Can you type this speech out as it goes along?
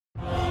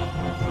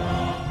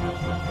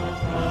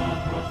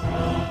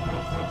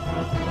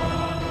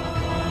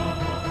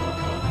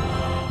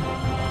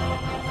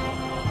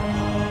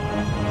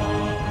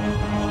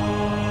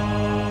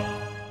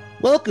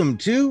Welcome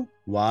to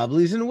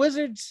Wobblies and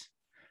Wizards.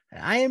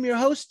 I am your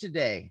host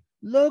today,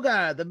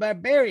 Logar the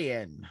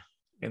Barbarian.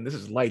 And this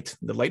is Light,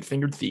 the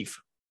light-fingered thief.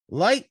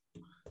 Light,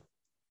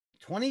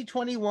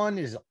 2021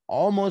 is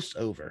almost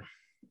over.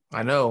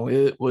 I know,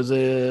 it was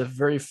a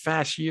very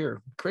fast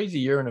year, crazy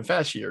year and a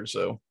fast year.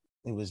 So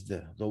it was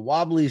the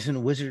Wobblies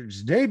and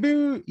Wizards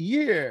debut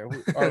year.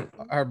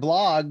 Our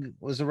blog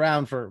was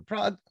around for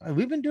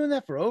we've been doing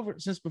that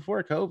since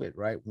before COVID,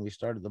 right? When we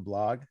started the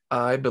blog.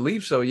 I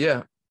believe so,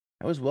 yeah.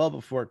 That was well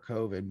before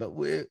COVID, but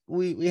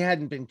we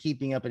hadn't been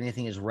keeping up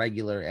anything as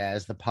regular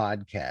as the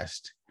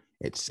podcast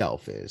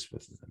itself is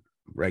with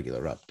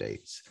regular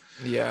updates.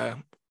 Yeah,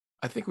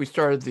 I think we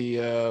started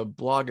the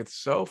blog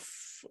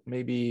itself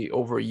maybe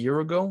over a year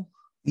ago.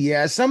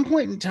 Yeah, at some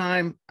point in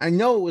time, I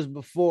know it was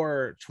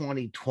before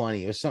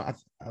 2020 or so.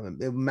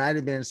 It might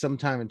have been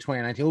sometime in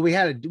 2019. Well, we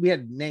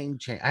had name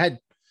change.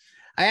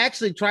 I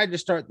actually tried to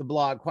start the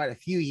blog quite a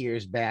few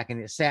years back, and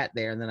it sat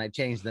there, and then I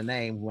changed the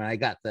name when I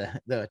got the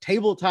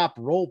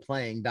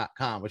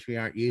tabletop-roleplaying.com, which we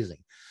aren't using.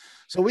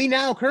 So we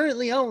now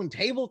currently own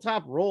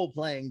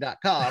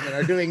tabletop-roleplaying.com and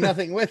are doing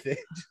nothing with it.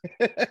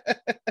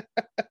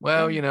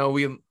 Well,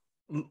 we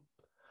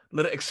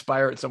let it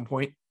expire at some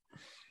point.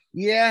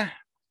 Yeah,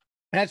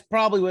 that's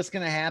probably what's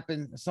going to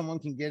happen. Someone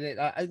can get it.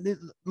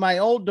 My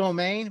old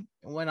domain,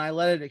 when I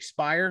let it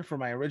expire for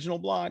my original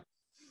blog,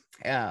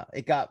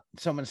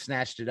 someone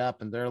snatched it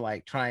up, and they're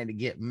like trying to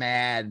get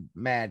mad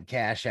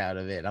cash out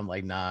of it. I'm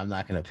like, nah, I'm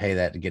not going to pay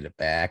that to get it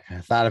back. I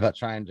thought about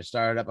trying to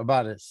start up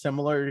about a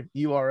similar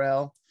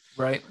URL,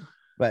 right?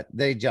 But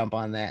they jump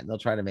on that and they'll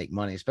try to make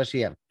money,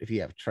 especially if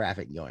you have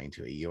traffic going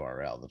to a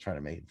URL. They'll try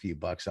to make a few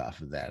bucks off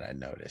of that. I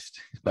noticed.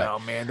 But, oh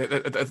man,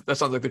 that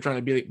sounds like they're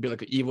trying to be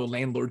like an evil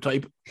landlord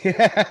type.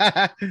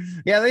 Yeah,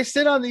 they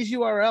sit on these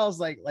URLs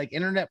like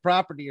internet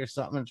property or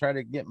something and try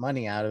to get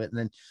money out of it, and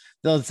then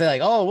they'll say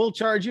like, "Oh, we'll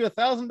charge you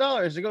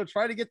 $1,000 to go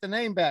try to get the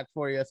name back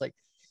for you." It's like,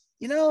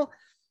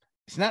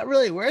 it's not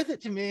really worth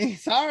it to me.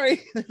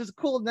 Sorry, it was a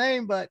cool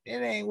name, but it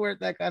ain't worth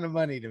that kind of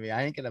money to me.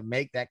 I ain't gonna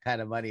make that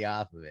kind of money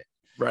off of it.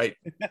 Right.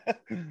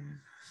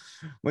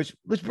 Which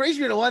brings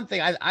me to one thing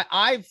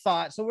I've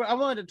thought. So I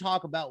wanted to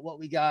talk about what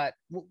we got,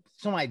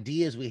 some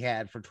ideas we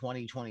had for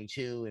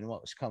 2022 and what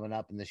was coming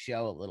up in the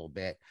show a little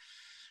bit,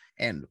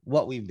 and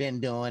what we've been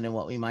doing and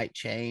what we might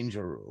change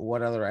or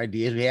what other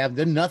ideas we have.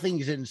 Then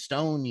nothing's in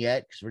stone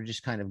yet because we're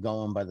just kind of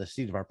going by the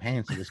seat of our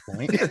pants at this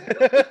point.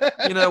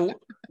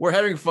 We're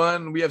having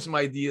fun. We have some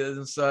ideas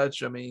and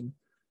such. I mean,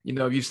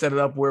 you set it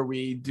up where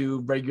we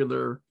do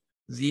regular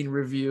zine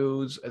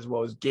reviews as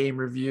well as game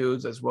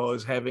reviews, as well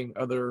as having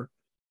other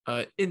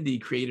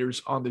indie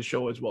creators on the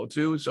show as well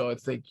too. So I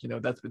think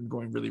that's been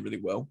going really, really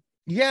well.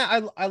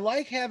 Yeah, I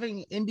like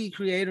having indie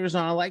creators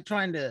on. I like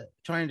trying to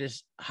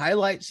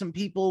highlight some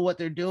people, what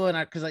they're doing,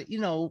 because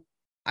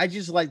I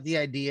just like the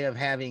idea of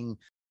having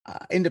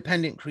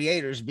independent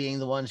creators being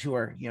the ones who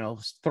are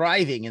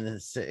thriving in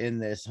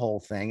this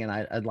whole thing, and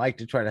I'd like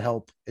to try to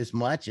help as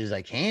much as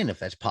I can if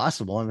that's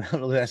possible.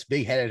 And that's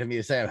big-headed of me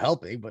to say I'm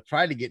helping, but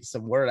try to get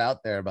some word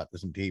out there about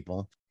some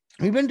people.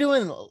 We've been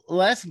doing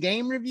less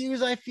game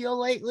reviews, I feel,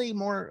 lately,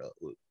 more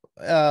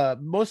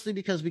mostly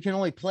because we can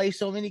only play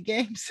so many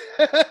games.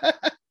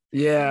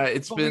 Yeah,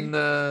 it's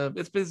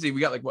busy. We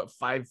got like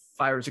five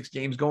or six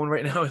games going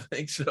right now, I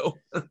think so.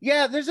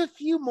 Yeah, there's a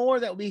few more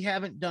that we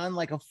haven't done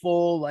like a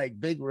full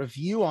big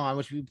review on,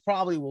 which we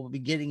probably will be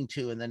getting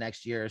to in the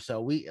next year or so.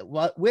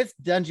 With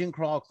Dungeon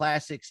Crawl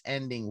Classics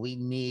ending, we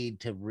need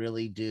to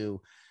really do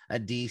a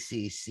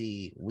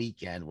DCC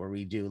weekend where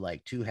we do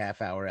like 2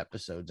 half-hour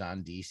episodes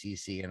on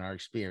DCC and our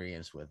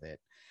experience with it.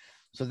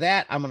 So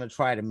that I'm going to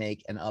try to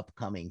make an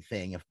upcoming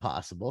thing if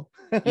possible.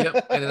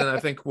 Yep. And then I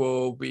think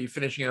we'll be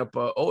finishing up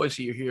OSE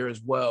here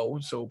as well.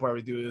 So we'll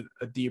probably do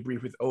a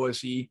debrief with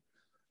OSE.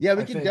 Yeah,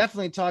 we can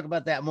definitely talk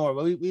about that more.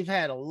 But we've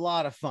had a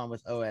lot of fun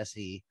with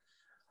OSE.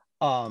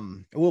 I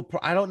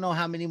don't know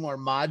how many more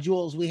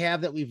modules we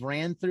have that we've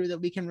ran through that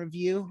we can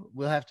review.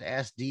 We'll have to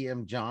ask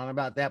DM John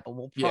about that, but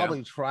we'll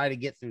probably try to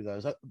get through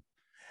those.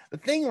 The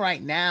thing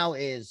right now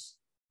is,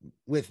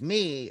 with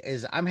me,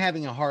 is I'm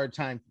having a hard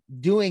time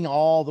doing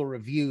all the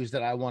reviews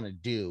that I want to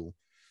do.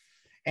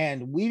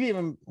 And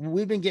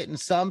we've been getting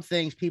some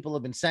things people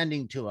have been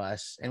sending to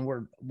us, and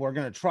we're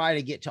going to try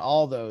to get to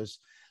all those.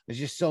 There's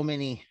just so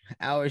many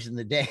hours in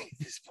the day at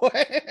this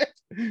point.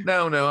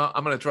 No,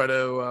 I'm going to try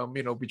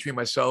to, between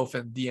myself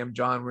and DM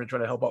John, we're going to try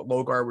to help out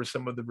Logar with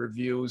some of the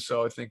reviews.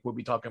 So I think we'll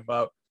be talking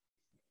about,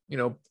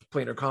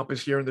 Planar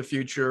Compass here in the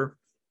future.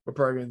 We're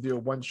probably going to do a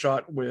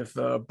one-shot with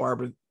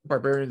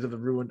Barbarians of the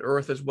Ruined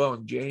Earth as well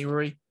in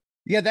January.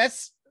 Yeah,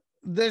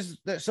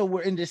 so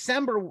we're in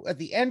December. At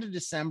the end of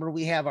December,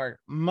 we have our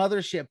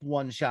Mothership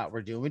one-shot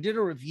we're doing. We did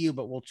a review,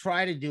 but we'll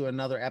try to do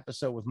another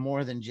episode with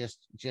more than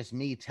just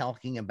me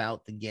talking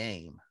about the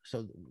game.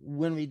 So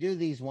when we do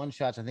these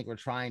one-shots, I think we're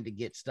trying to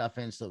get stuff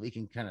in so that we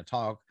can kind of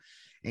talk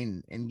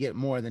and get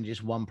more than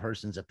just one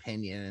person's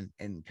opinion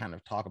and kind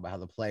of talk about how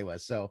the play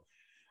was. So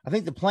I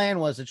think the plan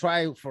was to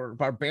try for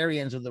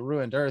Barbarians of the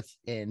Ruined Earth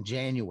in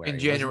January.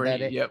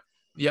 Yep.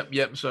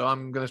 Yep. So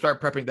I'm gonna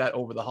start prepping that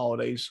over the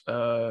holidays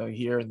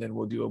here, and then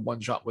we'll do a one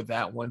shot with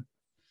that one.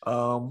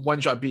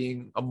 One shot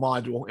being a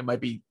module. It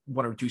might be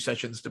 1 or 2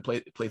 sessions to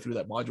play through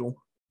that module.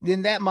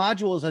 Then that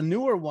module is a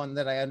newer one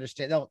that I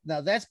understand.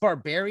 Now that's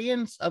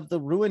Barbarians of the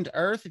Ruined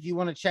Earth. If you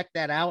want to check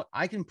that out,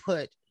 I can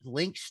put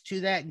links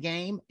to that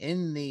game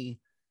in the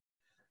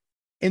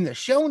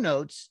show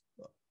notes.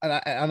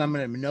 And I'm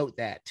going to note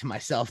that to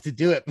myself to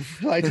do it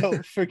before I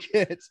don't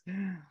forget.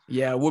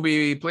 Yeah, we'll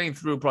be playing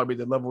through probably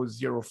the level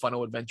 0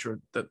 final adventure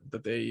that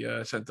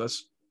they sent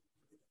us.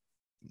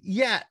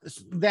 Yeah,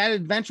 that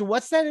adventure.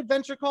 What's that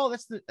adventure called?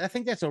 I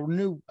think that's a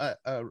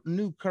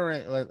new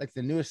current, like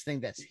the newest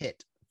thing that's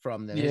hit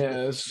from them.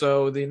 Yeah,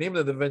 so the name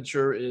of the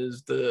adventure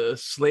is the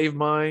Slave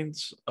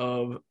Mines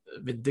of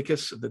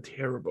Vindicus the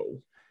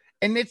Terrible.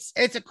 And it's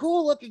a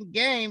cool looking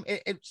game.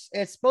 It's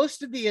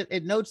supposed to be.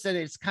 It notes that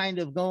it's kind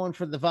of going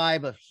for the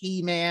vibe of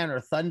He-Man or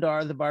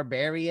Thundar the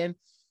Barbarian.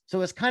 So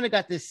it's kind of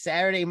got this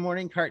Saturday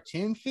morning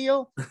cartoon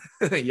feel.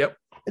 Yep.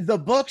 The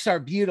books are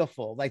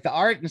beautiful. Like the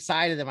art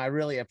inside of them, I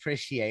really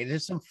appreciate.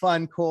 There's some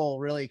fun, cool,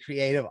 really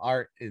creative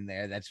art in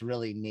there. That's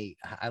really neat.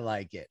 I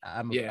like it.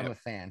 I'm a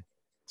fan.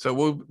 So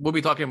we'll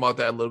be talking about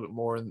that a little bit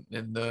more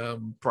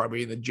in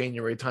probably in the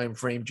January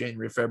timeframe,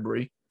 January,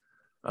 February.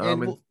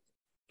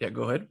 Yeah,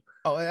 go ahead.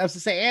 Oh, I was to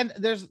say, and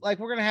there's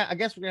like I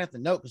guess we're gonna have to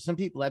note because some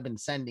people have been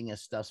sending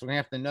us stuff, so we're gonna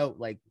have to note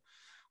like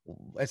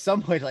at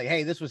some point, like,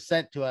 hey, this was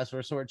sent to us.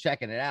 We're sort of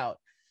checking it out.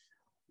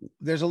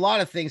 There's a lot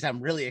of things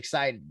I'm really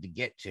excited to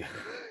get to.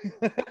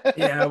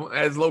 Yeah,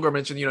 as Logar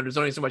mentioned, there's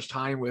only so much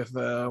time with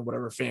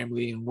whatever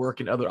family and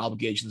work and other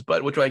obligations,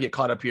 but we'll try to get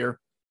caught up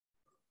here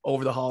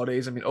over the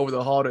holidays. I mean, over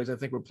the holidays, I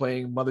think we're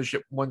playing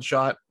Mothership one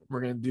shot.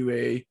 We're gonna do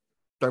a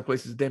Dark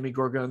Places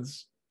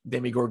Demigorgons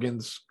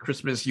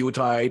Christmas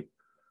Yuletide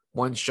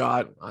one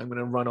shot. I'm going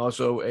to run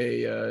also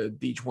a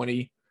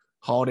D20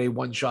 holiday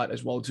one shot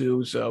as well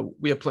too. So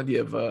we have plenty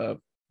of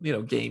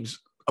games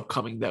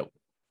upcoming that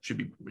should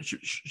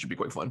be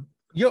quite fun.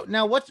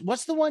 Now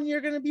what's the one you're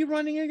going to be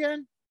running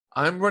again?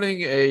 I'm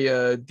running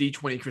a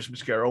D20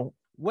 Christmas Carol.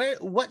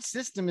 What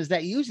system is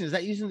that using? Is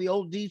that using the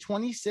old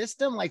D20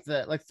 system, like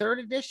the third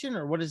edition,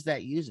 or what is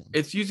that using?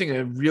 It's using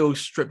a real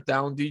stripped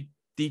down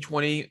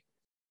D20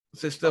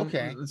 system.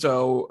 Okay.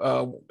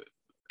 So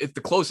it's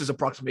the closest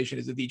approximation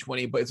is a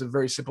D20, but it's a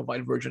very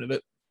simplified version of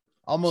it.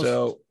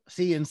 Almost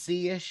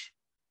CNC-ish.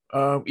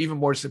 Even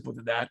more simple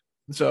than that.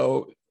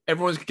 So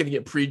everyone's going to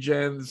get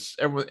pre-gens.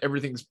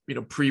 Everything's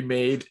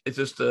pre-made. It's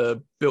just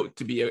built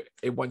to be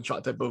a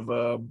one-shot type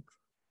of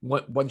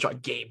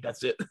one-shot game.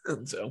 That's it.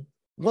 So.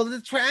 Well,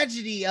 the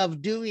tragedy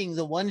of doing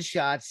the one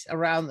shots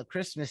around the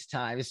Christmas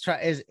time is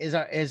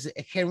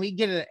can we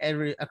get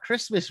a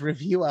Christmas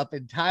review up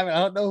in time? I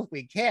don't know if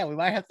we can. We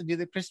might have to do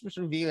the Christmas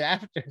review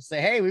after. Say,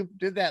 hey, we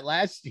did that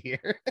last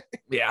year.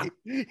 Yeah.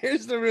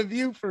 Here's the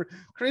review for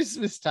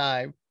Christmas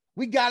time.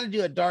 We got to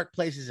do a Dark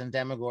Places and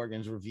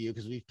Demogorgons review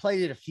because we've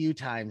played it a few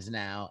times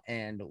now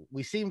and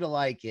we seem to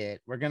like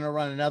it. We're going to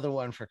run another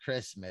one for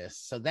Christmas.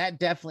 So that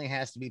definitely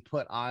has to be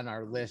put on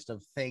our list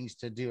of things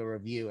to do a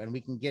review, and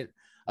we can get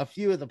a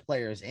few of the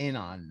players in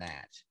on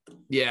that.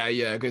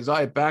 Yeah, because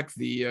I backed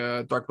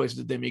the Dark Places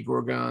of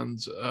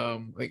Demigorgons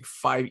like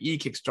 5e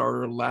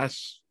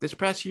Kickstarter this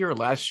past year or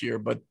last year,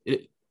 but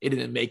it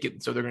didn't make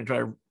it. So they're going to try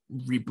to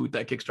reboot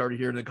that Kickstarter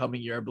here in the coming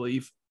year, I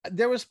believe.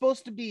 There was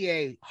supposed to be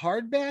a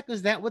hardback.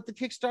 Is that what the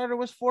Kickstarter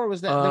was for?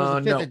 Was that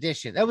was the 5th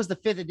edition? That was the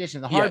 5th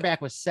edition. The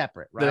hardback was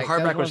separate, right? The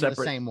hardback was separate.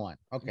 The same one.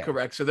 Okay,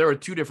 correct. So there were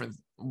two different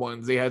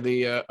ones. They had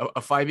a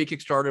 5e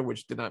Kickstarter,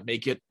 which did not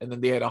make it, and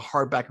then they had a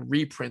hardback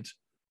reprint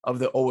of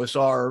the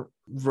OSR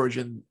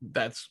version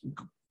that's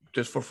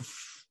just for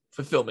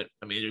fulfillment.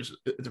 I mean,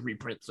 it's a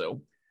reprint.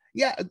 So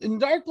yeah, in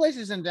Dark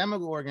Places and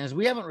Demogorgons,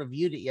 we haven't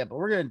reviewed it yet, but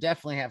we're going to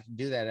definitely have to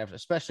do that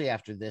especially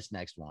after this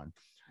next one.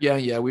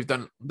 Yeah, we've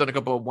done a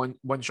couple of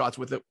one shots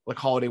with it, like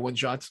holiday one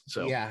shots.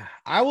 So yeah,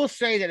 I will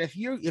say that if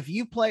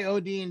you play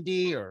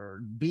OD&D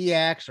or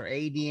BX or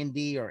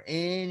AD&D or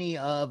any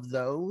of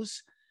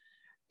those,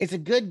 it's a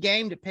good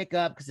game to pick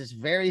up because it's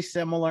very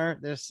similar.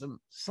 There's some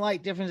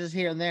slight differences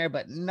here and there,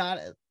 but not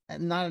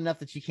enough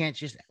that you can't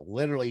just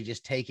literally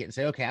just take it and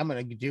say, okay, I'm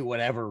going to do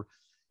whatever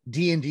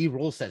D&D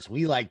rule sets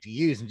we like to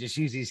use and just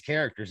use these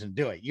characters and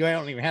do it. You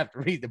don't even have to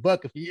read the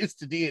book if you're used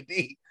to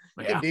D&D.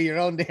 You can do your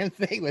own damn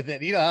thing with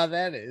it. You know how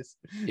that is.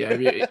 Yeah,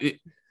 if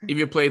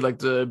you played like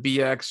the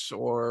BX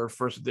or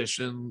first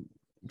edition,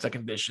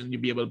 second edition,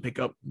 you'd be able to pick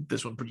up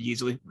this one pretty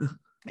easily.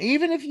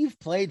 Even if you've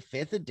played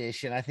 5th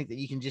edition, I think that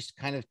you can just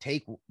kind of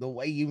take the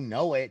way you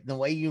know it, the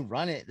way you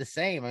run it, the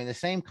same. I mean, the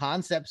same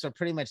concepts are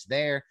pretty much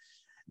there.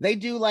 They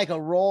do like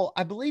a roll.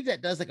 I believe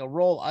that does like a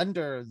roll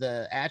under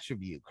the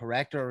attribute,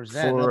 correct? Or is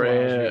that for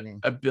an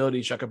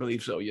ability check? I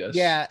believe so. Yes.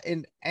 Yeah,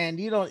 and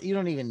you don't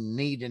even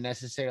need to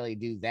necessarily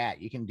do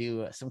that. You can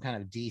do some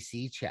kind of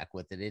DC check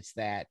with it. It's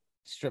that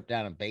stripped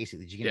down and basic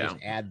that you can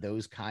just add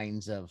those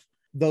kinds of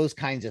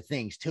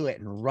things to it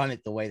and run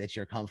it the way that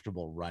you're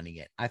comfortable running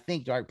it. I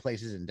think Dark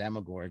Places and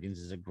Demogorgons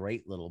is a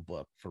great little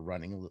book for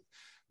running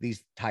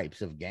these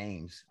types of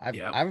games.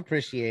 I've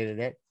appreciated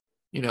it.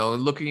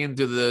 looking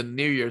into the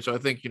new year. So I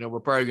think, we're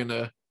probably going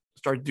to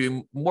start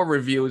doing more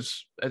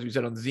reviews, as we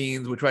said, on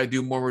zines. We'll try to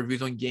do more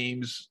reviews on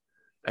games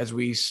as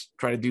we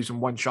try to do some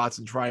one shots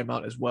and try them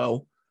out as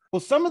well.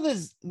 Well,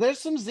 there's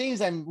some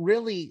zines I'm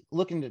really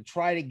looking to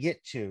try to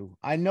get to.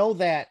 I know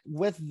that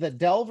with the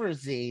Delver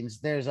zines,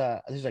 there's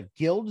a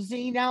guild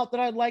zine out that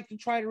I'd like to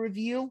try to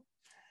review.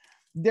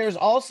 There's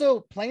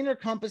also Planar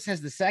Compass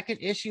has the second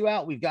issue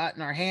out. We've got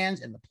in our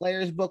hands, and the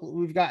player's booklet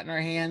we've got in our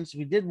hands.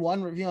 We did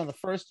one review on the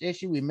first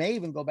issue. We may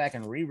even go back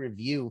and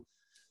re-review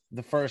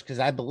the first, because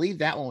I believe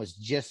that one was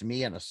just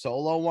me and a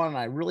solo one. And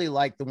I really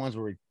like the ones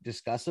where we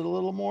discuss it a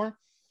little more.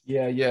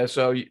 Yeah.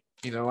 So,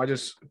 I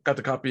just got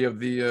the copy of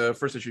the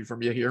first issue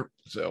from you here.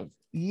 So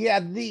yeah,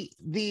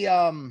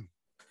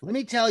 let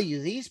me tell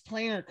you, these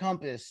Planar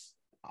Compass,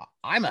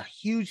 I'm a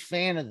huge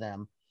fan of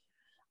them.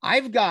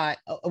 I've got,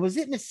 was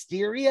it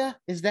Mysteria?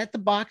 Is that the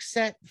box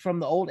set from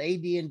the old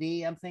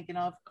AD&D I'm thinking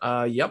of?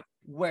 Yep.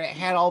 Where it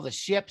had all the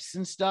ships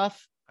and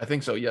stuff? I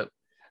think so, yep.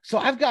 So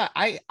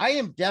I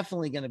am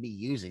definitely going to be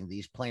using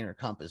these Planar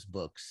Compass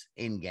books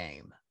in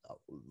game.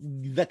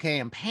 The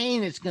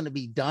campaign it's going to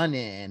be done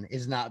in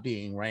is not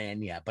being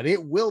ran yet, but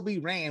it will be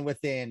ran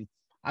within,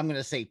 I'm going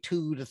to say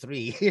 2 to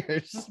 3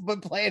 years,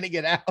 but planning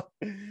it out.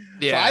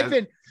 Yeah.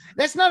 So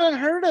that's not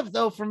unheard of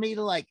though, for me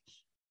to like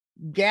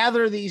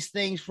gather these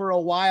things for a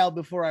while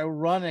before I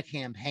run a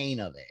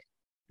campaign of it.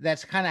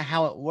 That's kind of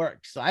how it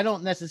works. So I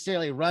don't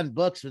necessarily run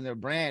books when they're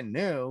brand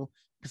new,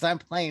 because I'm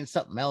playing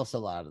something else a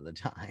lot of the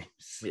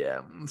times.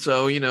 Yeah.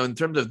 So, in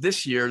terms of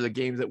this year, the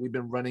games that we've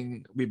been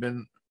running,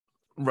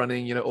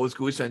 Old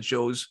School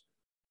Essentials.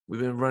 We've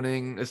been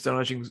running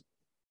Astonishing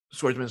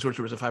Swordsman and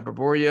Sorcerers of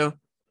Hyperborea.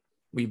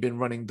 We've been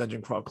running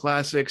Dungeon Crawl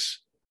Classics.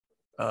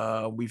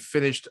 We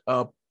finished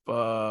up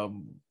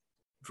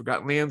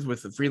Forgotten Lands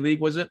with the Free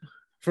League, was it?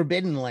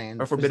 Forbidden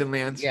Lands. Or Forbidden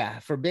Lands. Yeah,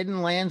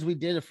 Forbidden Lands. We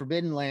did a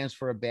Forbidden Lands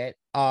for a bit.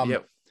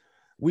 Yep.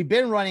 We've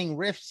been running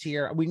Rifts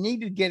here. We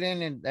need to get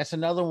in, and that's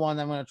another one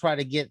I'm going to try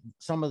to get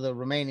some of the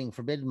remaining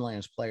Forbidden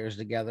Lands players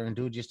together and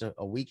do just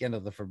a weekend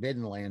of the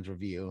Forbidden Lands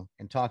review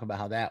and talk about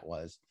how that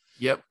was.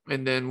 Yep.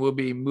 And then we'll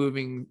be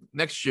moving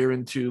next year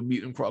into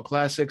Mutant Crawl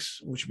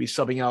Classics, which will be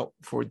subbing out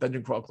for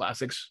Dungeon Crawl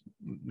Classics.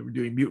 We're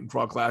doing Mutant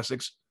Crawl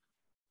Classics.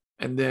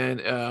 And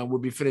then we'll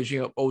be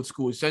finishing up Old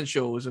School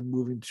Essentials and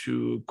moving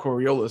to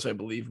Coriolis, I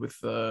believe, with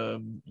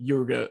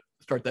you're going to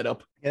start that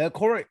up. Yeah,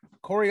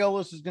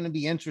 Coriolis is going to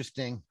be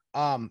interesting.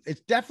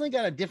 It's definitely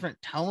got a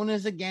different tone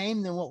as a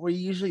game than what we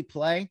usually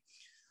play.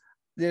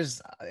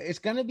 It's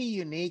going to be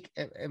unique.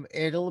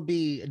 It'll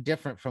be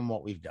different from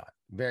what we've done.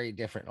 Very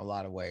different in a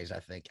lot of ways, I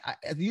think.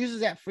 It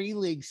uses that Free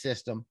League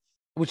system,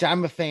 which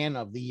I'm a fan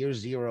of, the Year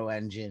Zero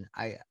engine.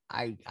 I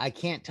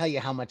can't tell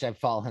you how much I've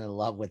fallen in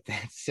love with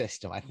that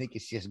system. I think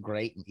it's just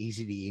great and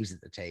easy to use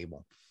at the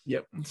table.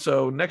 Yep.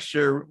 So next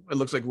year, it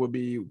looks like we'll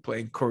be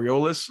playing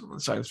Coriolis, a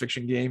science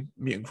fiction game,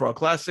 Mutant Crawl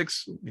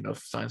Classics,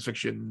 science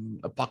fiction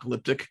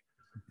apocalyptic.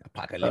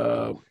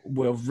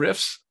 We'll have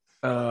Rifts.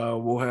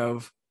 We'll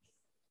have,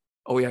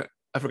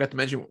 I forgot to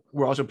mention,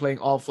 we're also playing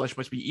All Flesh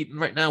Must Be Eaten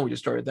right now. We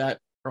just started that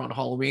around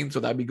Halloween, so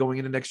that'll be going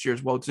into next year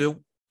as well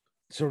too.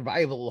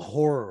 Survival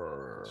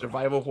horror.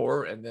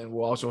 And then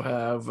we'll also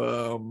have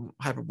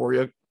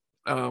Hyperborea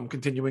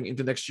continuing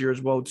into next year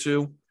as well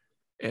too.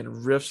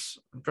 And Rifts.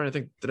 I'm trying to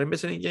think, did I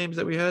miss any games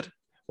that we had?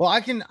 Well, I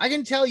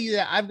can tell you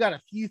that I've got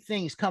a few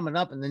things coming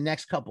up in the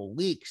next couple of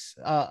weeks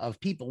of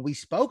people we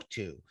spoke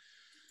to.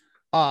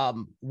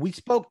 We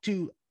spoke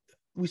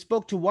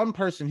to one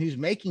person who's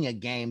making a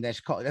game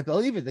that's called, I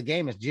believe the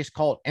game is just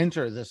called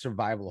Enter the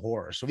Survival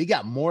Horror. So we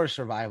got more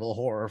survival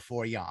horror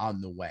for you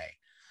on the way.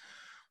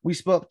 We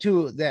spoke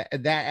to that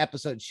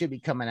episode should be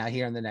coming out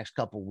here in the next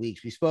couple of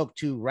weeks. We spoke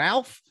to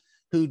Ralph,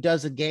 who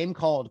does a game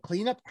called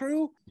Cleanup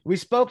Crew. We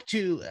spoke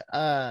to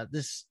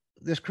this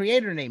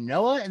creator named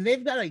Noah, and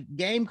they've got a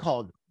game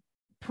called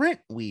Print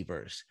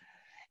Weavers.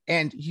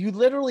 And you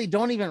literally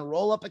don't even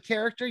roll up a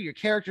character. Your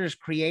character is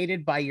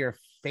created by your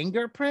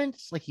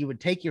fingerprints. Like you would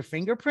take your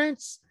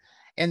fingerprints,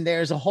 and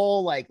there's a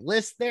whole like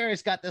list there.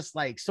 It's got this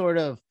like sort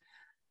of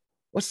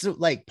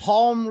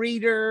palm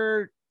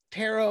reader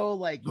tarot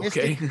like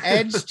mystic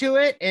edge to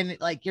it, and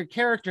like your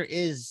character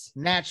is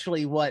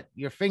naturally what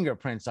your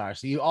fingerprints are,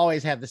 so you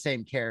always have the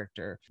same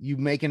character. You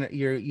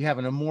have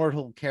an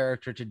immortal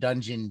character to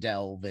dungeon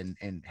delve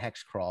and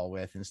hex crawl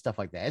with and stuff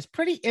like that. It's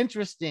pretty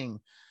interesting.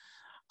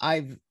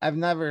 I've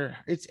never,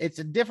 it's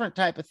a different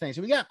type of thing.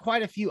 So we got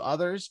quite a few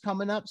others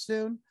coming up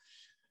soon.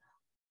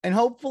 And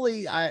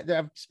hopefully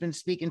I've been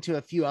speaking to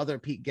a few other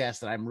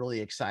guests that I'm really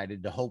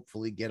excited to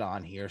hopefully get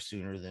on here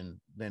sooner than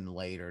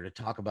later to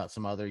talk about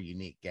some other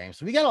unique games.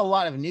 So we got a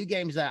lot of new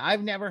games that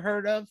I've never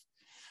heard of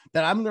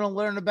that I'm going to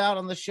learn about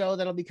on the show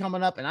that'll be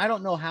coming up. And I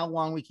don't know how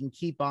long we can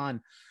keep on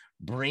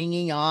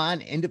bringing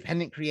on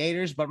independent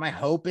creators, but my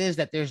hope is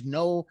that there's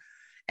no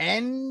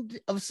end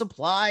of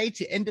supply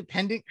to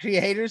independent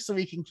creators so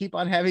we can keep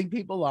on having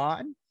people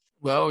on.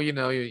 Well,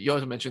 you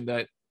also mentioned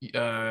that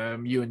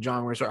you and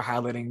John were start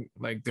highlighting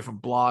like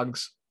different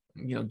blogs,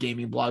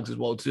 gaming blogs as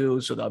well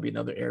too. So that'll be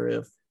another area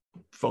of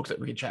folks that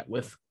we can chat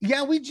with.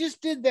 Yeah, we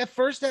just did that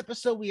first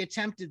episode. We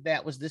attempted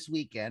that was this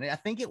weekend. I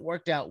think it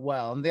worked out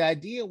well. And the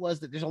idea was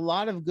that there's a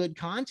lot of good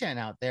content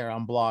out there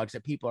on blogs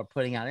that people are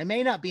putting out. It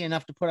may not be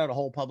enough to put out a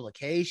whole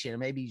publication,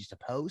 maybe just a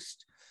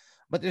post,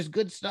 but there's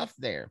good stuff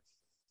there.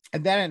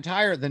 And that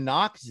the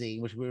Knock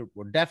zine, which we're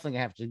definitely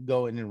gonna have to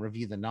go in and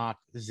review the Knock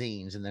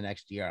zines in the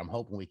next year. I'm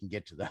hoping we can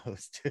get to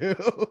those too.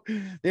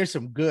 There's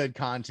some good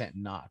content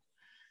in Knock.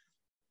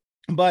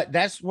 But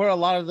that's where a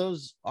lot of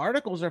those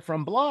articles are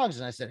from blogs.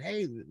 And I said,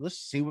 hey, let's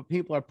see what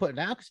people are putting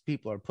out, because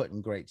people are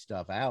putting great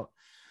stuff out.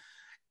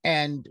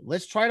 And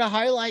let's try to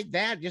highlight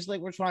that, just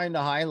like we're trying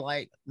to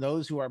highlight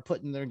those who are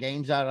putting their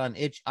games out on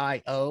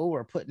itch.io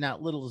or putting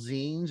out little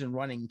zines and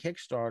running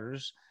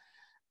Kickstarters.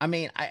 I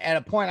mean, at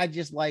a point, I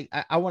just like,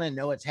 I want to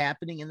know what's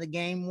happening in the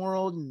game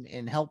world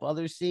and help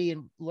others see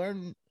and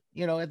learn.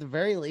 You know, at the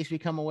very least, we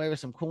come away with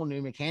some cool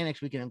new mechanics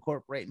we can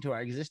incorporate into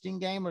our existing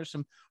game, or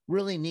some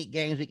really neat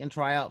games we can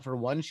try out for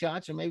one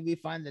shots, or maybe we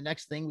find the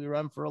next thing we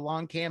run for a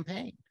long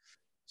campaign.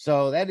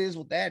 So that is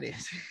what that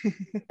is.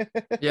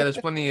 Yeah, there's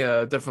plenty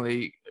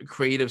definitely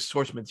creative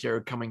source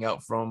material coming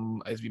out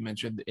from, as we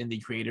mentioned,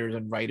 indie creators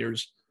and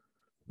writers,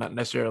 not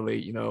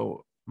necessarily, you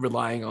know,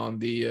 relying on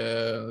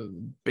the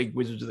big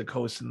Wizards of the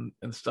Coast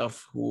and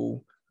stuff,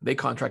 who they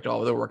contract all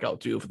of their work out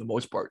too for the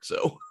most part.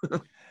 So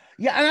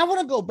yeah, and I want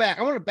to go back.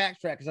 I want to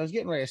backtrack because I was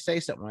getting ready to say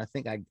something. I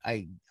think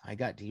I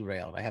got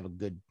derailed. I have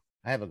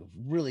a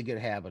really good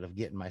habit of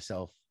getting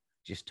myself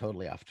just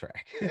totally off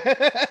track.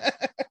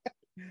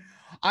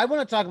 I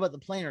want to talk about the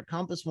Planar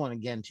Compass one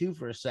again too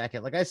for a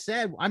second. Like I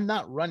said, I'm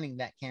not running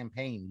that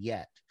campaign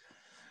yet,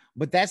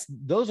 but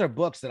those are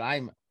books that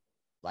I'm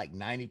like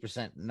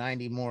 90%,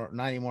 90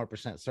 more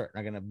percent certain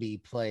are going to be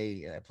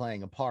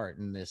playing a part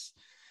in this.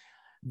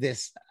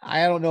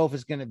 I don't know if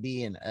it's going to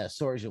be in a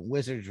Swords and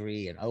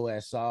Wizardry, an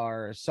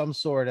OSR, some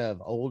sort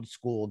of old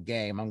school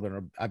game.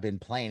 I've been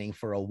planning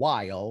for a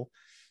while.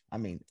 I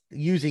mean,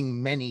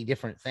 using many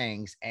different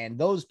things, and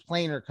those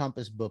Planar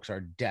Compass books are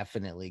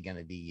definitely going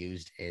to be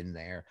used in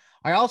there.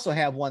 I also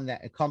have one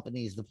that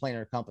accompanies the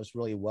Planar Compass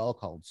really well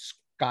called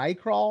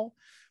Skycrawl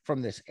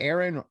from this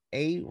Aaron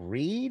A.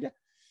 Reed.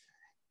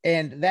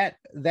 And that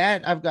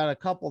I've got a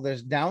couple.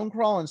 There's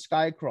Downcrawl and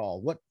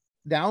Skycrawl. What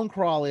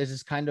Downcrawl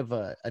is kind of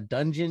a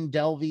dungeon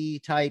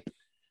delvey type.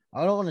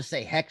 I don't want to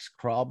say hex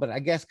crawl, but I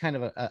guess kind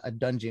of a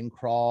dungeon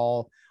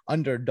crawl,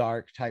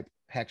 Underdark type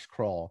hex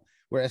crawl.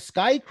 Whereas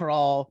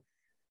Skycrawl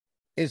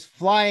is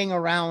flying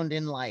around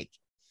in like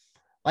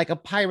a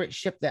pirate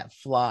ship that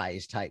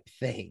flies type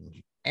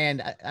thing.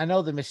 And I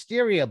know the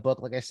Mysteria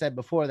book, like I said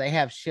before, they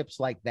have ships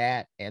like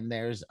that. And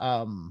there's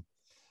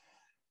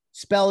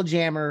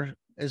Spelljammer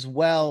as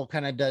well,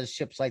 kind of does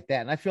ships like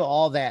that. And I feel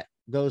all that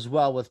goes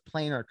well with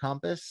Planar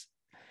Compass.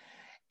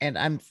 And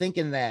I'm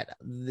thinking that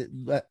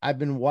I've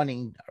been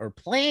wanting or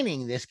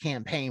planning this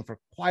campaign for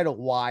quite a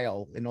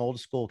while, an old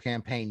school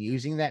campaign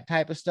using that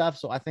type of stuff.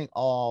 So I think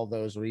all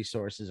those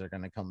resources are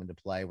going to come into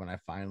play when I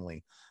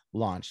finally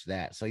launch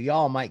that. So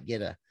y'all might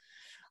get a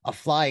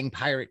flying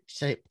pirate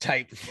ship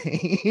type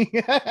thing.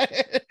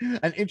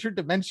 An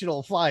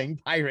interdimensional flying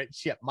pirate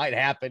ship might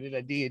happen in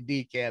a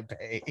D&D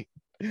campaign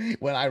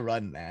when I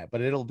run that,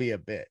 but it'll be a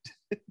bit.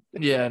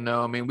 yeah,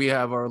 no, I mean, we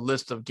have our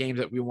list of games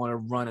that we want to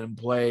run and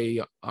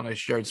play on a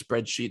shared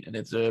spreadsheet, and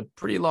it's a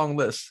pretty long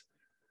list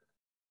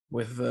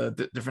with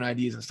different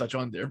ideas and such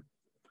on there.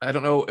 I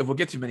don't know if we'll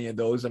get too many of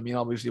those. I mean,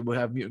 obviously, we'll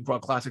have Mutant Brawl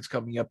Classics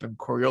coming up and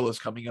Coriolis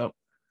coming up.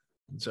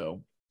 And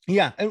so,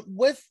 yeah. And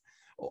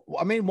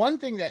one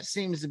thing that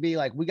seems to be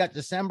like, we got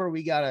December,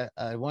 we got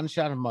a one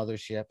shot of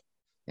Mothership.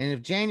 And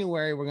if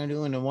January, we're going to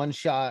do a one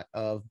shot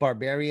of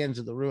Barbarians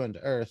of the Ruined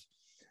Earth.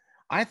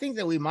 I think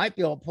that we might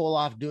be able to pull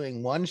off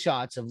doing one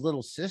shots of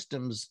little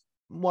systems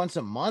once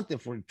a month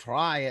if we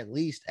try at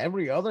least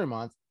every other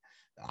month.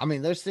 I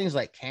mean, there's things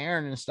like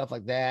Cairn and stuff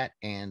like that,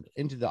 and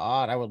Into the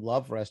Odd. I would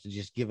love for us to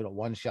just give it a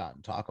one shot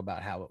and talk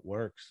about how it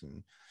works,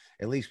 and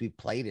at least we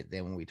played it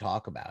then when we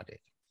talk about it.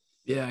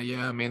 Yeah.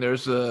 I mean,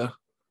 there's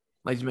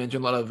like you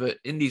mentioned, a lot of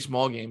indie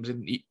small games,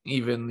 and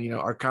even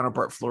our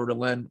counterpart Florida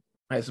Len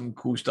has some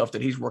cool stuff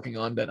that he's working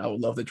on that I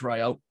would love to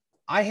try out.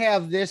 I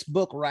have this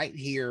book right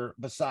here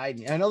beside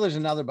me. I know there's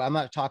another, but I'm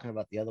not talking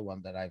about the other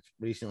one that I've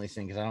recently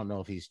seen because I don't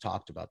know if he's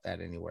talked about that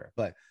anywhere.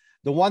 But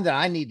the one that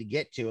I need to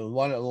get to, and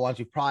one of the ones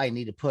we probably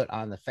need to put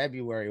on the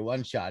February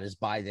one shot, is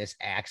Buy This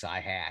Axe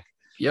I Hack.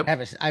 Yep.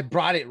 I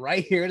brought it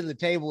right here to the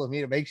table with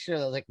me to make sure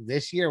that like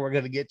this year we're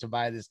going to get to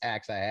Buy This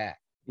Axe I Hack.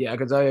 Yeah,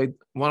 because I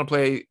want to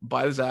play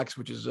Buy This Axe,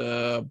 which is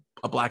a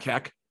black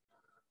hack.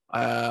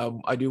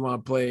 I do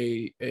want to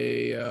play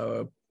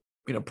a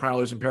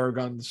Prowlers and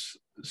Paragons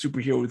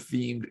superhero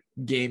themed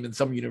game in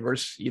some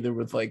universe, either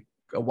with like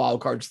a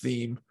Wild Cards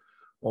theme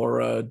or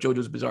a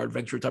JoJo's Bizarre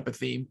Adventure type of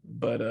theme.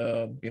 But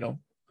a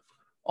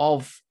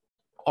lot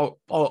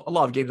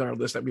of games on our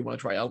list that we want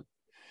to try out.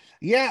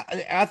 Yeah,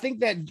 I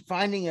think that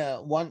finding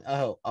a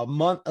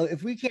month,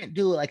 if we can't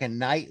do like a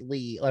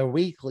nightly or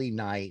weekly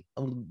night,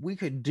 we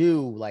could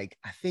do like,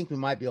 I think we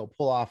might be able to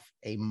pull off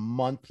a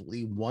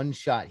monthly one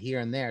shot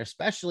here and there,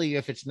 especially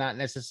if it's not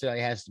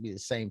necessarily has to be the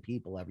same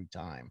people every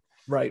time.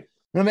 Right.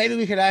 Well, maybe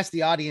we could ask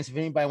the audience if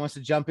anybody wants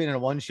to jump in a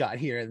one shot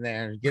here and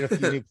there and get a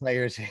few new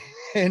players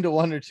into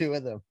one or two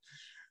of them.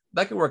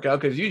 That could work out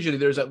because usually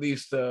there's at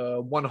least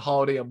one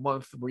holiday a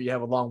month where you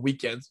have a long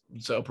weekend.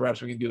 So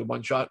perhaps we can do the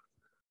one shot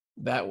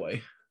that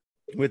way.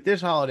 With this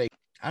holiday,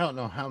 I don't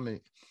know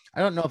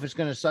if it's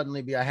going to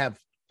suddenly be I have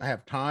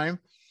time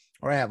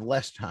or I have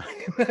less time.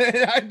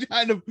 I'm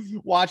kind of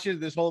watching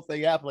this whole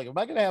thing happen. Like, am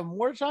I going to have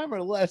more time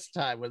or less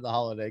time when the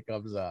holiday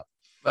comes up?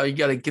 You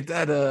got to get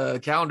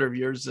that calendar of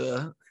yours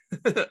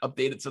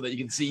updated so that you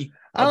can see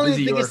I don't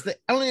even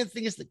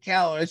think it's the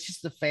calendar. It's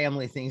just the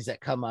family things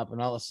that come up,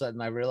 and all of a sudden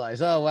I realize,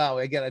 oh wow,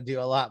 we got to do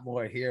a lot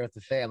more here with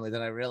the family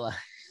than I realized.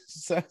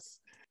 So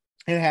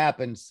it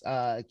happens.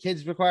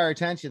 Kids require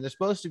attention. They're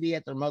supposed to be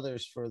at their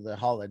mothers for the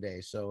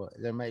holiday, so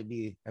it may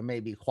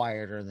be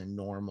quieter than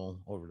normal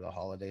over the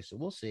holiday. So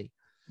we'll see.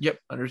 Yep,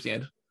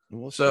 understand.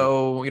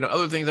 So,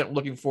 other things that I'm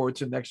looking forward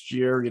to next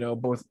year,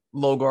 both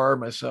Logar,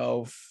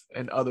 myself,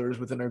 and others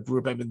within our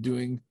group, I've been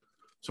doing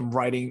some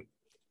writing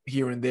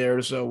here and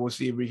there. So we'll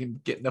see if we can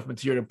get enough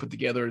material to put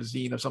together a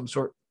zine of some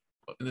sort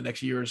in the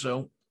next year or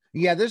so.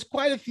 Yeah, there's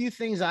quite a few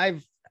things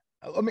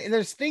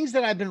there's things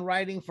that I've been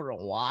writing for a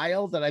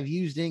while that I've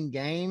used in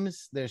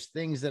games. There's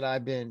things that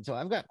so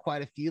I've got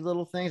quite a few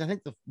little things. I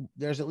think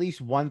there's at least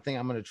one thing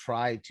I'm going to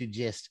try to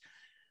just,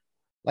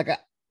 like,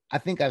 I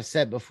think I've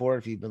said before,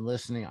 if you've been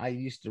listening, I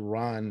used to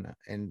run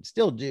and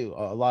still do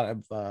a lot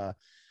of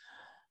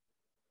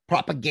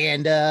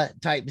propaganda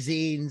type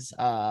zines,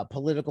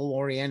 political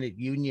oriented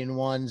union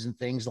ones and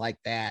things like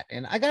that.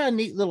 And I got a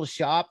neat little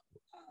shop,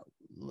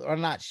 or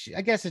not,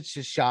 I guess it's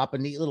just shop, a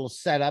neat little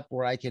setup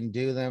where I can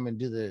do them and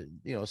do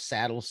the,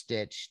 saddle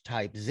stitch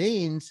type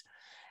zines.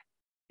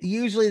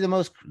 Usually the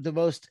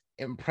most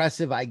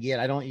impressive I get,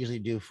 I don't usually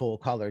do full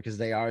color because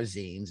they are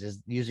zines,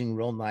 is using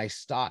real nice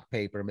stock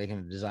paper, making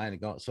a design to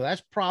go. So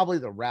that's probably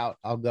the route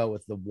I'll go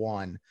with. The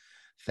one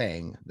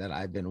thing that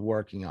I've been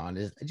working on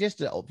is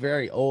just a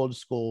very old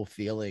school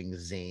feeling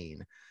zine,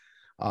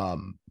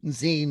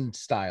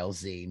 style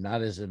zine,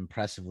 not as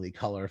impressively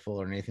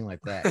colorful or anything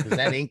like that, because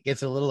that ink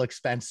gets a little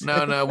expensive.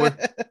 No,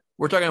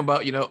 we're talking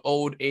about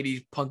old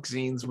 80s punk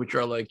zines, which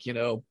are like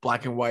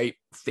black and white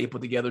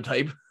stapled together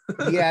type.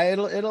 Yeah,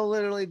 it'll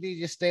literally be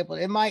just stapled.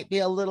 It might be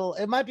a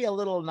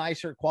little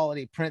nicer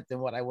quality print than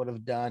what I would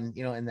have done,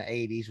 in the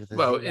 80s with a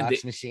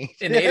Xerox machine.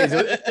 In the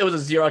 80s, it was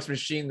a Xerox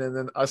machine, and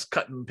then us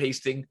cutting and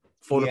pasting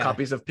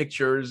photocopies of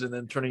pictures and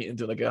then turning it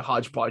into like a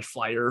hodgepodge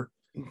flyer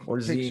or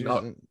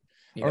zine.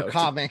 Or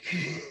comic,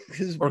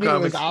 because it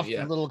was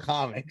often little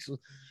comics.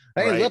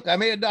 Hey, look, I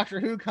made a Doctor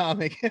Who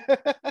comic.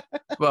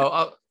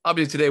 Well,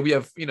 obviously today we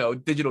have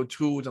digital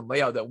tools and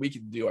layout that we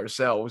can do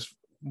ourselves.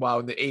 While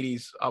in the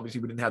 80s,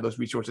 obviously we didn't have those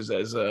resources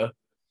as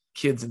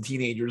kids and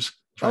teenagers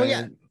trying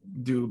to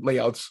do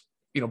layouts,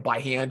 by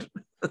hand.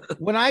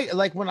 When I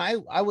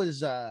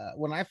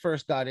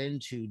first got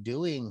into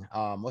doing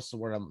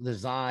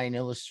design,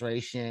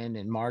 illustration,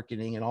 and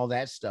marketing and all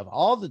that stuff,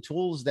 all the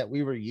tools that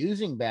we were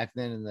using back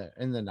then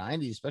in the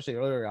 90s, especially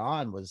earlier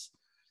on, was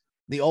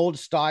the old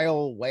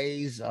style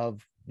ways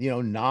of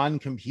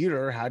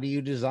non-computer. How do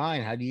you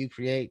design? How do you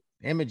create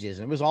images?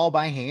 And it was all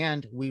by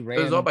hand. It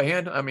was all by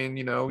hand. I mean,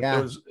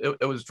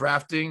 it was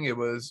drafting. It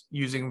was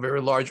using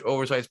very large,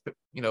 oversized,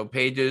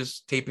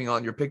 pages, taping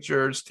on your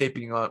pictures,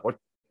 or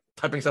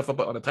typing stuff up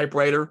on a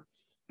typewriter,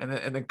 and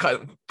then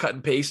cut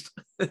and paste.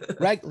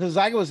 Right, because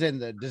I was in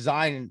the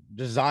design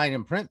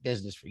and print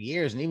business for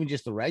years, and even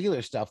just the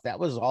regular stuff that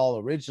was all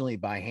originally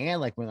by hand.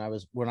 Like when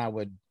I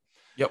would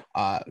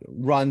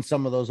run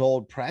some of those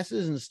old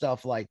presses and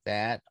stuff like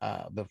that,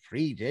 but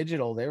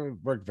pre-digital, they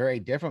work very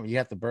different. You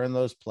have to burn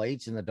those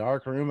plates in the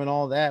dark room and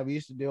all that. We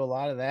used to do a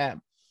lot of that.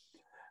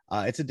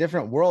 It's a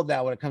different world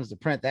now when it comes to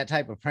print. That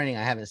type of printing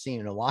I haven't seen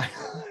in a while.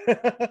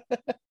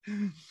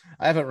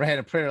 I haven't ran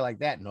a printer like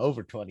that in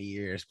over 20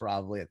 years,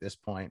 probably, at this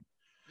point.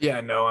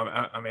 Yeah, no,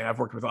 I mean, I've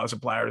worked with a lot of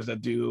suppliers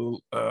that do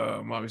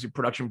obviously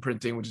production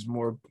printing, which is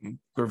more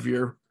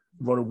gravure,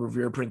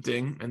 rotogravure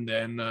printing. And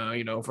then,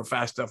 for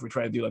fast stuff, we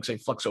try to do, like, say,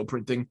 Fluxo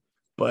printing.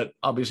 But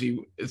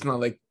obviously, it's not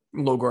like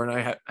Logar and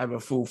I have a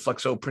full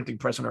Fluxo printing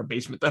press in our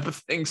basement type of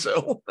thing.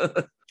 So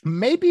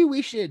maybe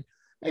we should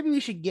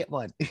get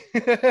one.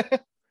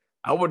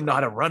 I wouldn't know how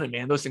to run it,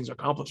 man. Those things are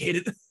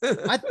complicated.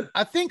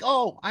 I think,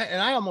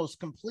 I almost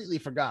completely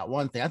forgot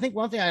one thing. I think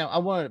one thing I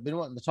been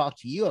wanting to talk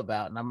to you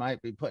about, and I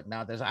might be putting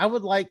out there, is I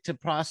would like to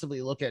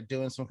possibly look at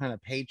doing some kind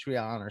of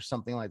Patreon or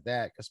something like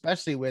that,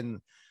 especially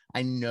when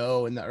I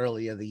know in the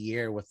early of the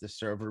year with the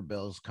server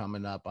bills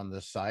coming up on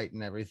the site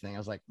and everything. I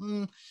was like,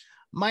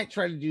 might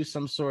try to do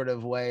some sort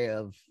of way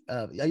of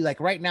like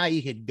right now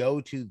you could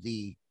go to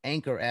the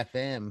Anchor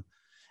FM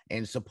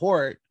and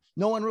support.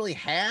 No one really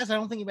has. I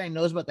don't think anybody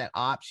knows about that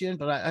option,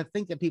 but I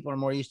think that people are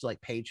more used to like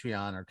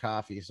Patreon or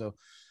Coffee. So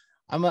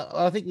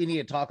I think we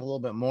need to talk a little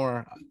bit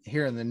more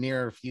here in the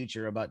near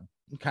future about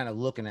kind of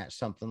looking at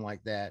something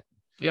like that.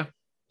 Yeah.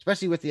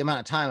 Especially with the amount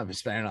of time I've been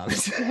spending on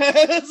this.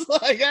 It's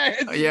like,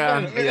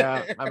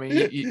 yeah. I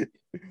mean,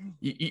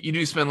 you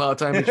do spend a lot of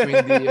time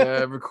between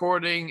the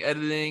recording,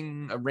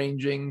 editing,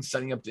 arranging,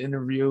 setting up the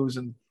interviews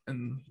and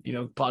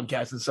and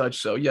podcasts and such.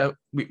 So yeah,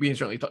 we can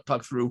certainly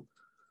talk through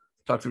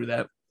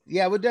that.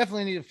 Yeah, we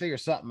definitely need to figure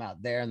something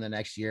out there in the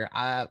next year.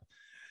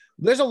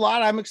 There's a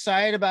lot I'm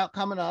excited about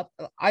coming up.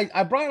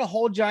 I brought a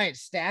whole giant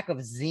stack of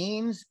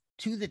zines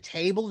to the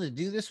table to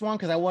do this one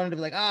because I wanted to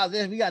be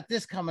like, we got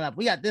this coming up.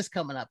 We got this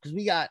coming up because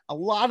we got a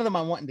lot of them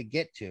I'm wanting to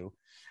get to.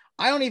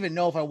 I don't even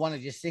know if I want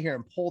to just sit here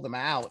and pull them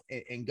out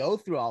and go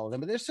through all of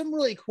them, but there's some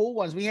really cool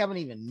ones we haven't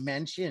even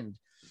mentioned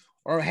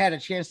or had a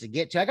chance to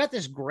get to. I got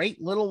this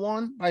great little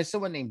one by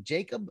someone named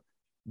Jacob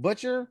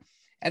Butcher,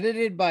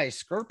 edited by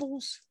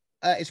Skirples.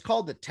 It's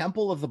called The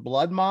Temple of the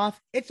Blood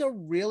Moth. It's a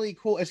really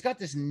cool, it's got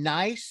this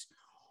nice,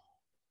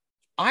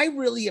 I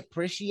really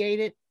appreciate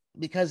it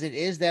because it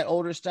is that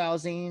older style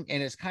zine,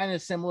 and it's kind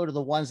of similar to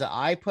the ones that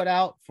I put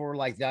out for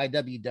like the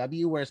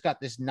IWW, where it's got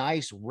this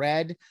nice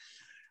red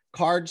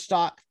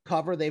cardstock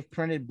cover they've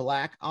printed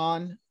black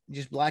on,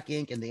 just black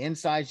ink, and the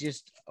inside's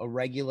just a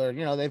regular,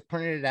 they've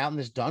printed it out and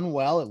it's done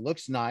well. It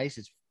looks nice.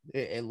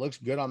 It looks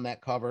good on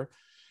that cover.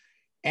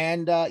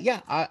 And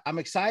I'm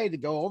excited to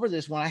go over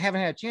this one. I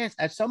haven't had a chance.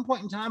 At some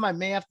point in time, I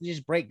may have to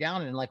just break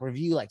down and like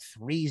review like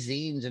 3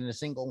 zines in a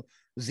single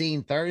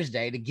Zine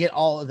Thursday to get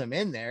all of them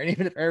in there. And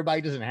even if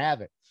everybody doesn't have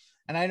it.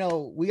 And I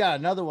know we got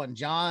another one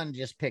John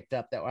just picked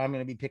up that I'm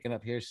going to be picking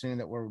up here soon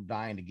that we're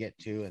dying to get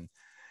to. And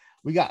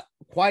we got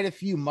quite a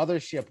few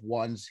Mothership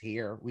ones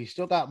here. We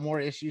still got more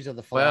issues of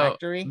the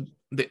Phylactery.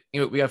 We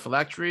got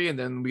Phylactery, and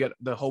then we got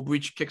the Hull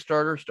Breach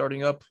Kickstarter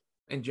starting up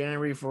in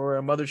January for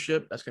a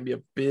Mothership. That's going to be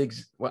a big,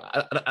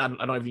 I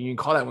don't know if you can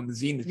call that one the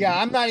zine. Yeah,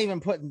 I'm not even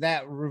putting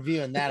that,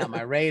 reviewing that on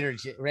my radar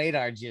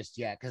just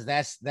yet, because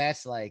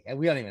that's like,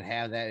 we don't even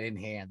have that in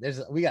hand.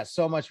 We got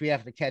so much we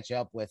have to catch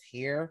up with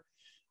here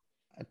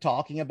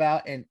talking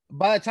about. And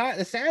by the time,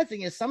 the sad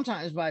thing is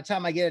sometimes by the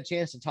time I get a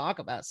chance to talk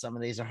about some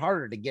of these, are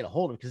harder to get a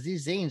hold of because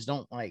these zines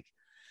don't like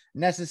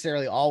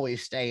necessarily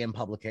always stay in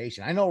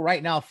publication. I know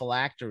right now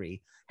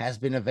Phylactery has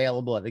been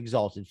available at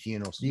Exalted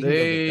Funeral. So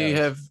they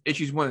have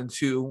issues 1 and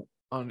 2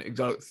 on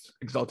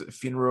Exalted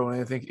Funeral, and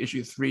I think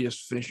issue 3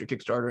 just finished your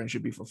Kickstarter and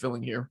should be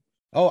fulfilling here.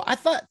 Oh, I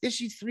thought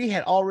issue 3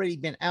 had already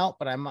been out,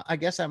 but I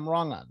guess I'm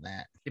wrong on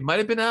that. It might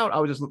have been out. I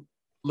was just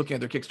looking at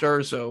their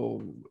Kickstarter,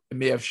 so it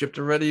may have shipped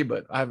already,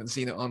 but I haven't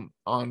seen it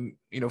on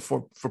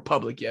for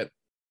public yet.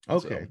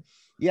 Okay. So.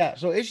 Yeah.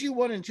 So issue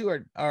 1 and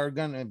 2 are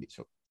gonna be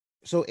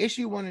so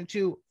issue 1 and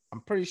 2.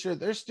 I'm pretty sure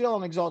they're still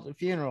on Exalted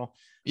Funeral.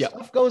 Yeah.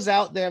 Stuff goes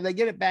out there. They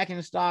get it back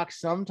in stock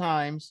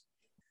sometimes.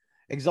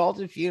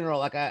 Exalted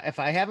Funeral, if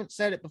I haven't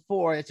said it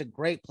before, it's a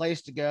great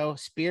place to go.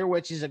 Spear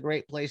Witch is a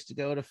great place to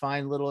go to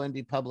find little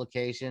indie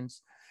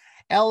publications.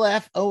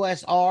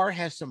 LFOSR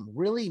has some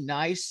really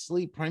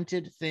nicely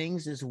printed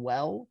things as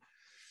well.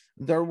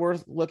 They're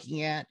worth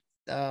looking at.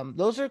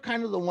 Those are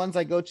kind of the ones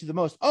I go to the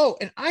most. Oh,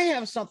 and I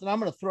have something I'm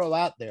going to throw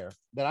out there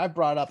that I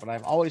brought up and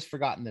I've always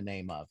forgotten the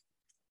name of.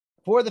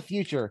 For the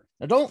future.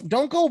 Now,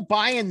 don't go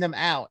buying them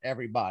out,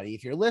 everybody.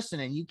 If you're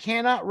listening, you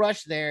cannot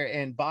rush there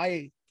and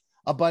buy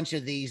a bunch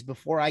of these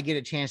before I get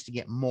a chance to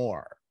get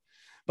more.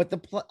 But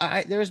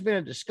there's been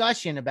a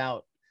discussion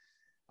about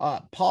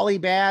poly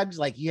bags,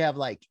 like you have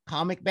like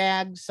comic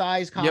bag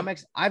size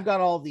comics. Yep. I've got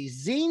all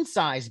these zine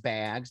size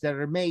bags that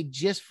are made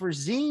just for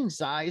zine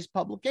size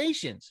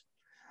publications.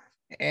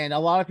 And a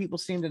lot of people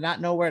seem to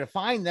not know where to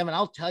find them. And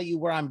I'll tell you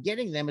where I'm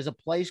getting them is a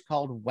place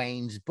called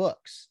Wayne's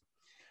Books.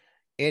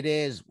 It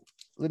is,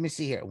 let me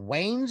see here,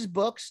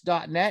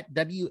 waynesbooks.net,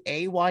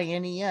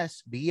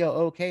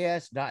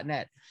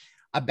 WAYNESBOOKS.net.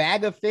 A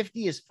bag of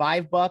 50 is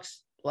 $5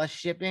 plus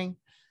shipping.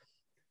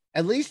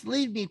 At least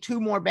leave me 2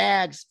 more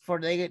bags before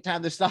they get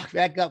time to stock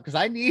back up, because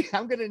I'm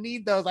going to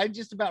need those. I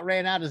just about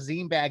ran out of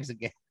zine bags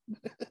again.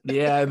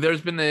 Yeah,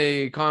 there's been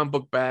a comic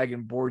book bag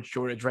and board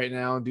shortage right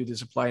now due to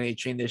supply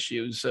chain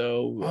issues.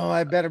 So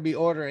I better be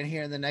ordering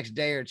here in the next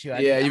day or two.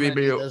 You may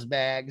be those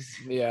bags.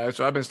 Yeah,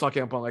 so I've been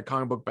stocking up on like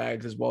comic book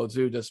bags as well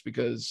too, just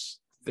because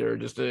they're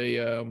just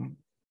a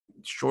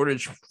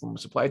shortage from a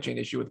supply chain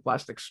issue with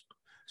plastics.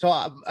 So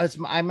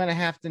I'm gonna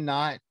have to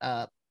not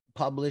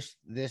publish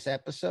this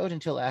episode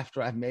until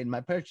after I've made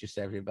my purchase.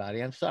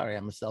 Everybody, I'm sorry,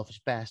 I'm a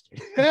selfish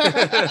bastard.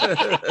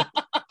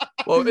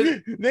 Well,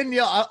 then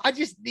I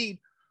just need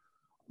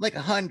like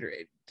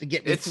 100 to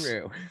get me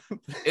through.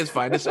 It's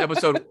fine. This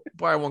episode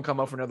probably won't come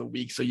out for another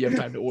week, so you have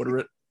time to order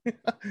it.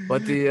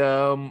 But the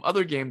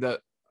other game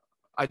that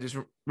I just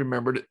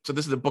remembered, so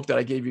this is the book that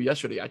I gave you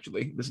yesterday.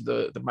 Actually, this is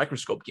the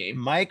Microscope game.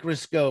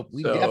 Microscope.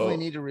 We definitely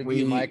need to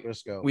review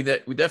Microscope. We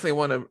definitely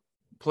want to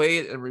play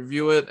it and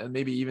review it, and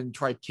maybe even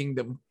try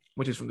Kingdom,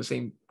 which is from the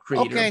same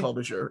creator and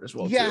publisher as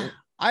well. Yeah, too.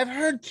 I've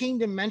heard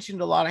Kingdom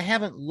mentioned a lot. I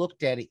haven't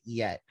looked at it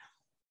yet.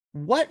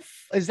 What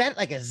is that,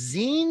 like a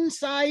zine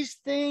size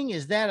thing?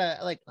 Is that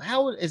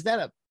how is that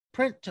a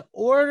print to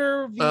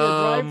order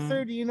via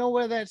drive-through? Do you know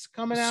where that's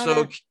coming out?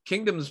 So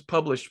Kingdom's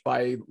published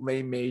by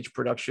Lame Mage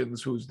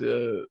Productions,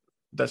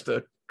 that's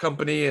the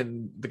company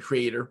and the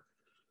creator.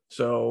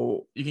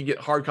 So you can get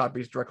hard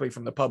copies directly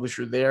from the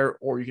publisher there,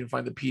 or you can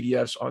find the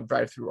PDFs on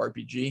Drive-Through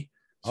RPG.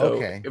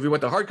 So if we want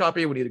the hard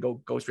copy, we need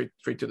to go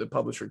straight to the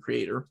publisher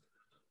creator.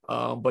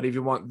 But if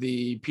you want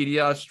the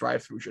PDFs,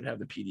 Drive-Thru should have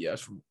the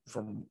PDFs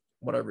from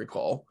what I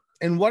recall.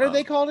 And what are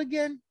they called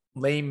again?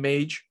 Lame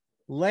Mage.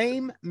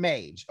 Lame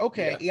Mage.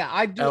 Okay. Yeah,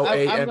 I do.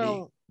 Lame. I'm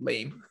gonna...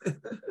 Lame.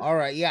 All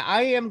right. Yeah,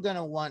 I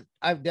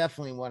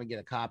definitely want to get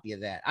a copy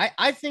of that.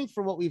 I think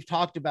for what we've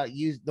talked about,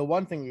 the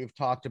one thing we've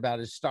talked about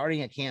is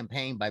starting a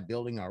campaign by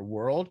building our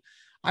world.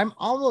 I'm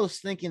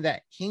almost thinking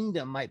that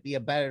Kingdom might be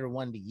a better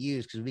one to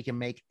use because we can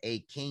make a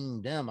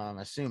kingdom, I'm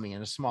assuming,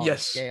 in a smaller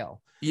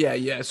scale.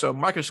 Yeah. So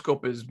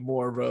Microscope is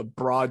more of a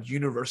broad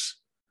universe.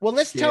 Well,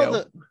 let's tell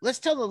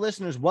the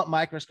listeners what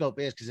Microscope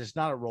is, because it's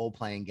not a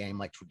role-playing game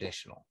like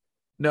traditional.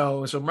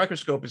 No, so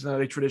Microscope is not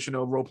a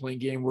traditional role-playing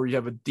game where you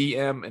have a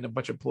DM and a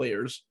bunch of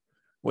players.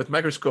 With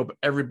Microscope,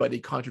 everybody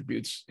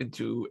contributes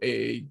into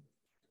a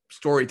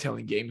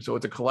storytelling game. So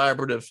it's a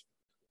collaborative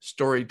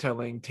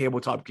storytelling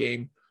tabletop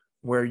game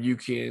where you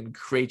can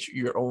create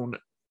your own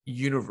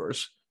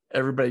universe.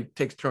 Everybody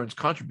takes turns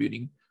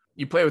contributing.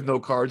 You play with no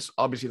cards.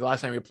 Obviously, the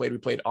last time we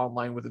played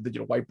online with a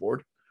digital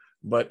whiteboard,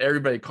 but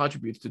everybody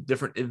contributes to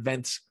different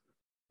events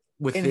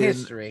within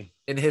history,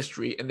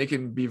 and they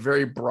can be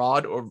very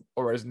broad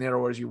or as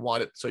narrow as you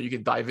want it. So you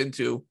can dive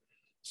into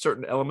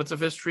certain elements of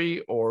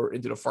history or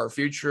into the far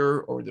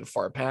future or into the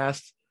far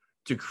past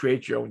to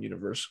create your own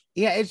universe.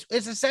 Yeah, it's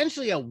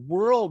essentially a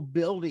world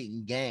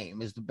building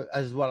game is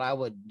what I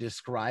would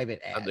describe it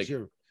as.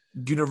 Your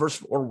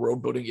universe or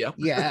world building,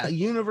 yeah,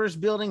 universe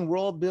building,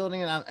 world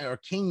building, or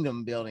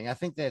kingdom building. I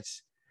think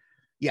that's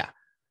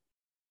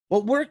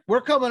Well,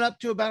 we're coming up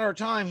to about our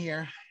time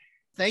here.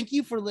 Thank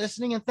you for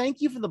listening, and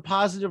thank you for the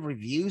positive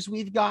reviews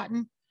we've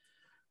gotten.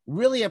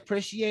 Really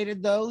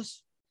appreciated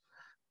those.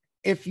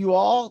 If you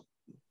all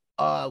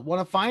want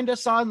to find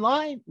us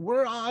online,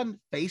 we're on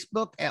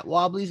Facebook at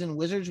Wobblies and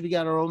Wizards. We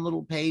got our own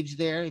little page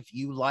there. If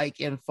you like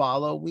and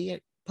follow,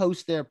 we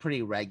post there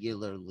pretty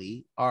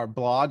regularly. Our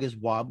blog is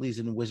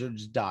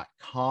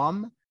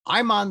wobbliesandwizards.com.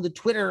 I'm on the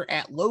Twitter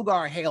at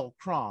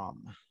LogarHaleCrom,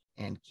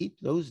 and keep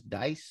those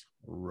dice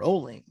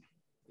rolling.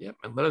 Yep,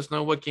 and let us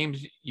know what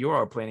games you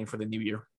are planning for the new year.